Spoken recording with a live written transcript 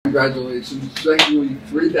Congratulations. Secondly,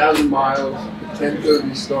 3,000 miles,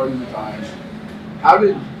 10:30 starting time. How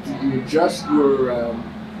did you adjust your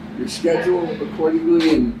schedule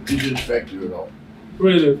accordingly, and did it affect you at all? It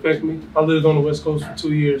really didn't affect me. I lived on the West Coast for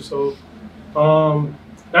 2 years, so it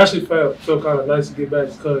actually felt kind of nice to get back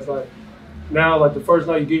because now the first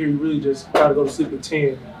night you get here, you really just gotta go to sleep at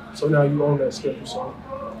 10. So now you own that schedule, so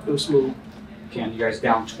it was smooth. Ken, you guys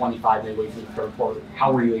down 25 midway through the third quarter.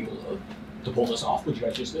 How were you able to pull this off? What you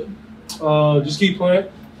guys just did? Just keep playing.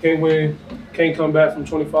 Can't win. Can't come back from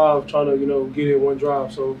 25 trying to get in one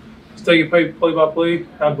drive. So just take it play by play.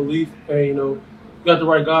 Have belief, and you got the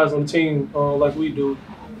right guys on the team like we do.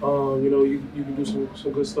 You can do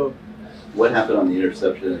some good stuff. What happened on the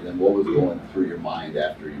interception, and then what was going through your mind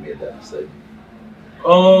after you made that mistake?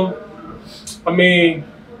 I mean,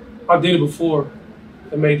 I did it before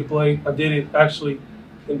and made the play. I did it actually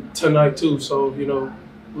tonight too. So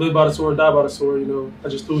live by the sword, die by the sword. I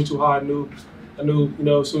just threw it too high. I knew.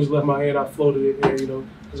 As soon as it left my hand, I floated it, and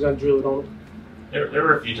I just got to drill it on him. There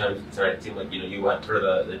were a few times tonight it seemed like you went for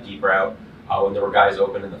the deep route when there were guys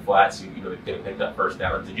open in the flats. You could have picked up first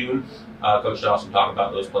down. Did you and Coach Dawson talk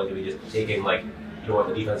about those plays? Maybe just taking what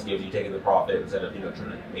the defense gives you, taking the profit instead of trying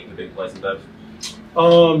to make the big plays sometimes.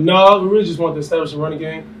 No, we really just wanted to establish a running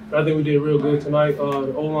game. I think we did real good tonight.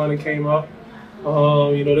 The O-line came up.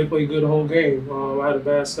 They played good the whole game. I had a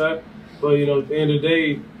bad sack, but at the end of the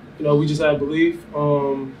day, we just had belief.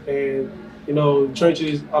 The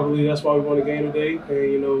trenches, I believe that's why we won the game today.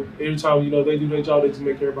 And every time they do their job, they just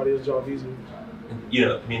make everybody else's job easier.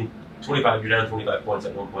 25. You're down 25 points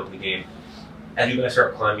at one point in the game. As you guys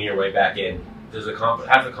start climbing your way back in, have the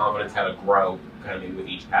confidence how to grow kind of maybe with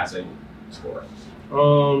each passing score?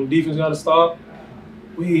 Defense got to stop.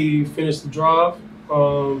 We finished the drive,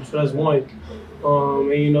 so that's one.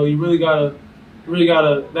 You really gotta.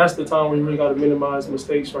 That's the time where you really gotta minimize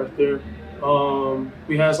mistakes right there.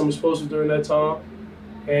 We had some explosives during that time,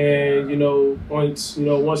 and once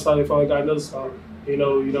stop, they finally got another stop.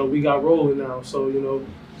 We got rolling now, so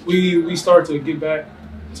we start to get back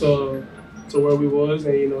to where we was,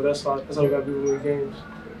 and that's how we got to do win games.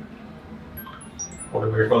 Wonder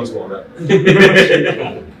where your phone's going up.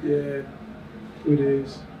 Yeah, it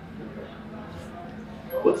is.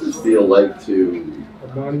 What's it feel like to?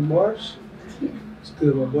 Bonnie Marsh. It's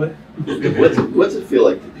good, my boy. What's it feel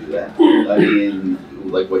like to do that? I mean,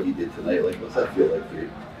 like what you did tonight. Like, what's that feel like for you?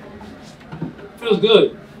 Feels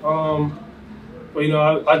good. But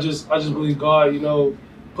I just believe God,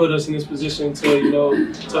 put us in this position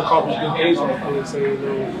to accomplish good things like this.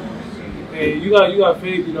 And you got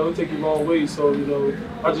faith. It take you a long way. So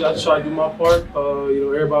I just try to do my part.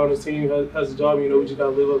 Everybody on this team has a job. We just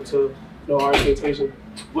got to live up to our expectation.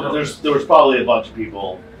 Well, there was probably a bunch of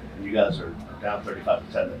people, and you guys are down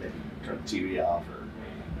 35-10 that maybe turned the TV off or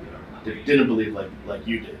didn't believe like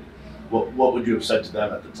you did. What would you have said to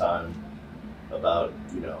them at the time about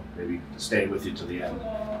maybe staying with you to the end?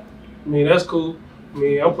 I mean, that's cool. I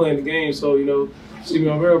mean, I'm playing the game, so see me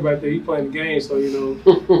on Vero back there. He playing the game, so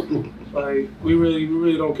we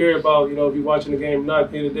really don't care about if you're watching the game or not.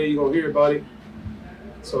 At the end of the day, you're gonna hear about it.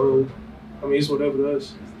 So I mean, it's whatever it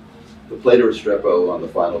is. The play to Restrepo on the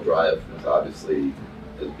final drive was obviously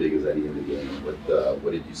as big as any in the game.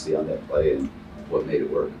 What did you see on that play, and what made it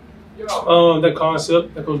work? That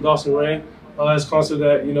concept that Coach Dawson ran. That's a concept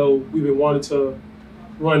that we've been wanting to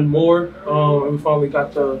run more, and we finally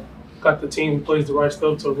got the team who plays the right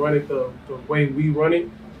stuff to run it the way we run it.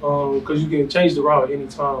 Because you can change the route at any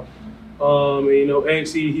time.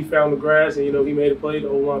 Eggs, he found the grass, and he made a play. The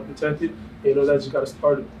O-line protected. That just got to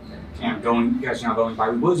start it. You guys are now going by.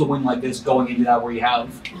 What was a win like this going into that where you have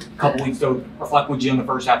a couple weeks to reflect what you did in the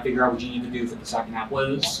first half, figure out what you need to do for the second half?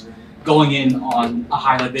 Was going in on a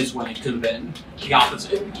high like this when it could have been the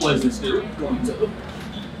opposite? What does this do going to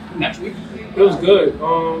next week? It was good.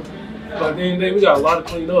 But at the end of the day, we got a lot to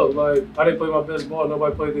clean up. I didn't play my best ball.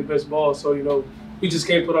 Nobody played their best ball. So, we just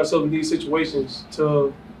can't put ourselves in these situations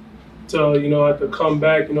to have to come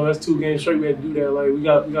back. That's 2 games straight. We had to do that. We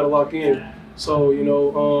got to lock in. So, we're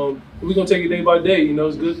going to take it day by day.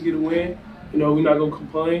 It's good to get a win. We're not going to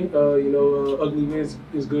complain. Ugly wins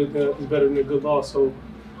is good. Is better than a good loss. So,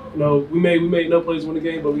 we made no plays to win the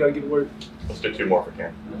game, but we got to get to work. Let's do 2 more for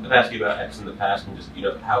Cam. I've asked you about X in the past and just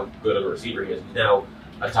how good of a receiver he is. He's now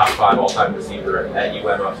a top 5 all-time receiver at UM.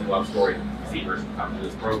 Obviously, a lot of scoring receivers who come to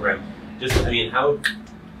this program. How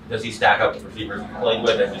does he stack up with receivers he played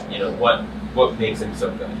with, and just what makes him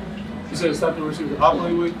so good? You said stack the receivers I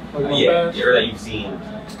play with, or that you've seen.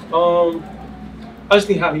 I just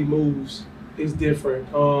think how he moves is different.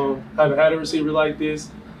 I haven't had a receiver like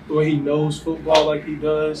this, the way he knows football like he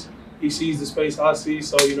does. he sees the space I see.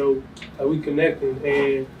 So like we connecting,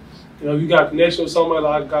 and you got connection with somebody,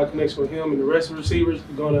 like I got connection with him, and the rest of the receivers,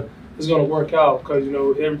 it's gonna work out because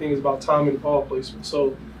everything is about timing and ball placement.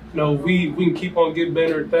 So we can keep on getting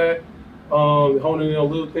better at that, honing in on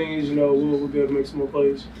little things. We'll be able to make some more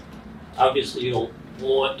plays. Obviously, you don't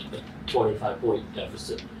want a 25-point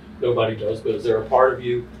deficit. Nobody does, but is there a part of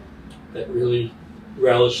you that really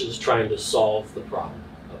relishes trying to solve the problem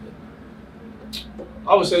of it?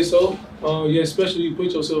 I would say so. Yeah, especially you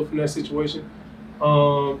put yourself in that situation.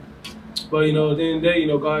 But at the end of the day,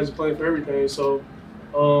 guys are playing for everything. So,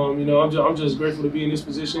 I'm just grateful to be in this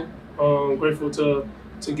position. Grateful to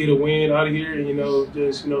get a win out of here, and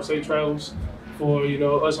just safe travels for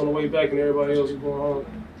us on the way back and everybody else who's going home.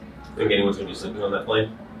 Think anyone's gonna be sleeping on that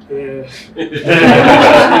plane? Yeah.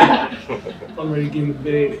 I'm ready to get in the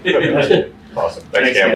bed. Awesome. Thanks, Cam.